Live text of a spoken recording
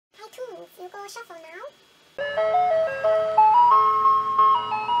go shuffle now.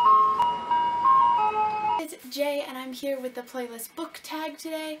 It's Jay and I'm here with the playlist book tag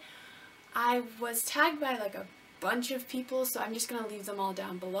today. I was tagged by like a bunch of people, so I'm just going to leave them all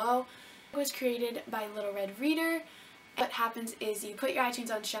down below. It was created by Little Red Reader. What happens is you put your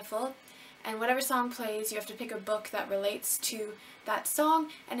iTunes on shuffle, and whatever song plays, you have to pick a book that relates to that song,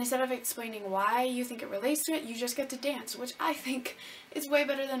 and instead of explaining why you think it relates to it, you just get to dance, which I think is way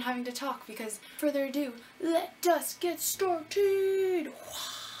better than having to talk, because further ado, let us get started!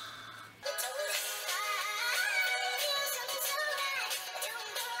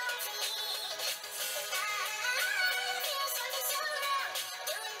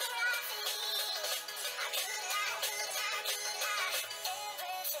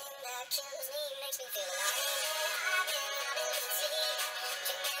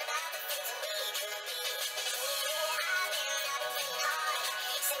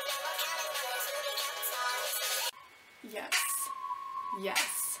 Yes.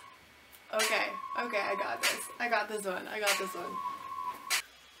 Yes. Okay, I got this. I got this one. I got this one.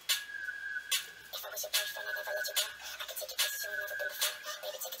 If I was your boyfriend, I'd never let you go. I could take you places you've never been before.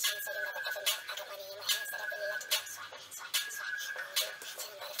 Maybe take a chance so you'll never ever know. I got money in my hands that I really like to blow. Swipe, swipe, swipe. On you.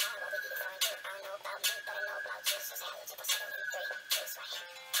 Sitting by the fire while we eat for you. I don't know about me, but I know about you. So say hello to us in 3, 2, swipe.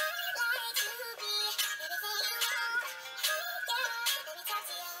 I'd like to be anything you want. Hey girl, let me talk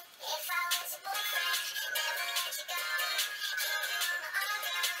to you. If I was your boyfriend, I'd never let you go.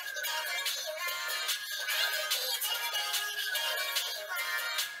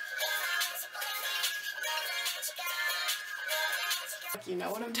 You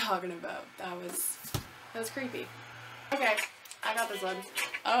know what I'm talking about. That was creepy. Okay, I got this one.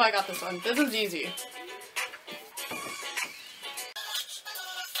 Oh, I got this one. This one's easy.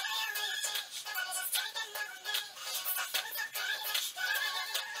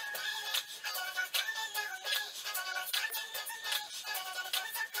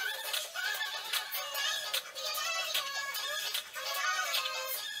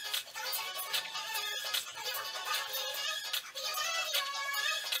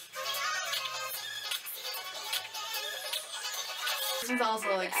 This one's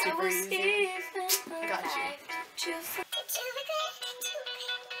also like super easy. I got you.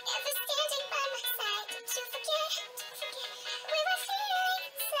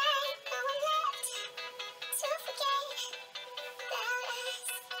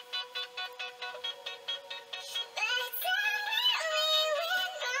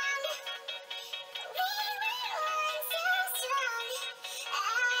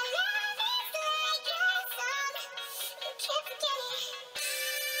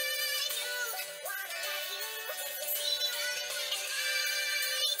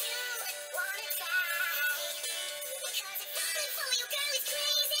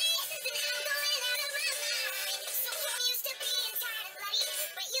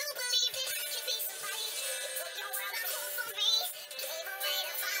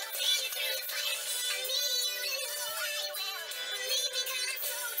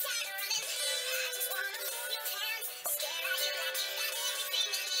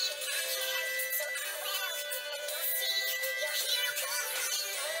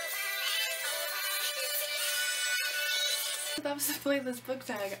 That was the playlist book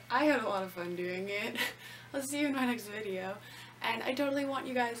tag. I had a lot of fun doing it. I'll see you in my next video. And I totally want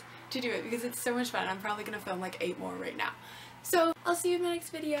you guys to do it because it's so much fun. I'm probably gonna film like 8 more right now. So I'll see you in my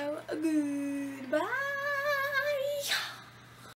next video. Goodbye!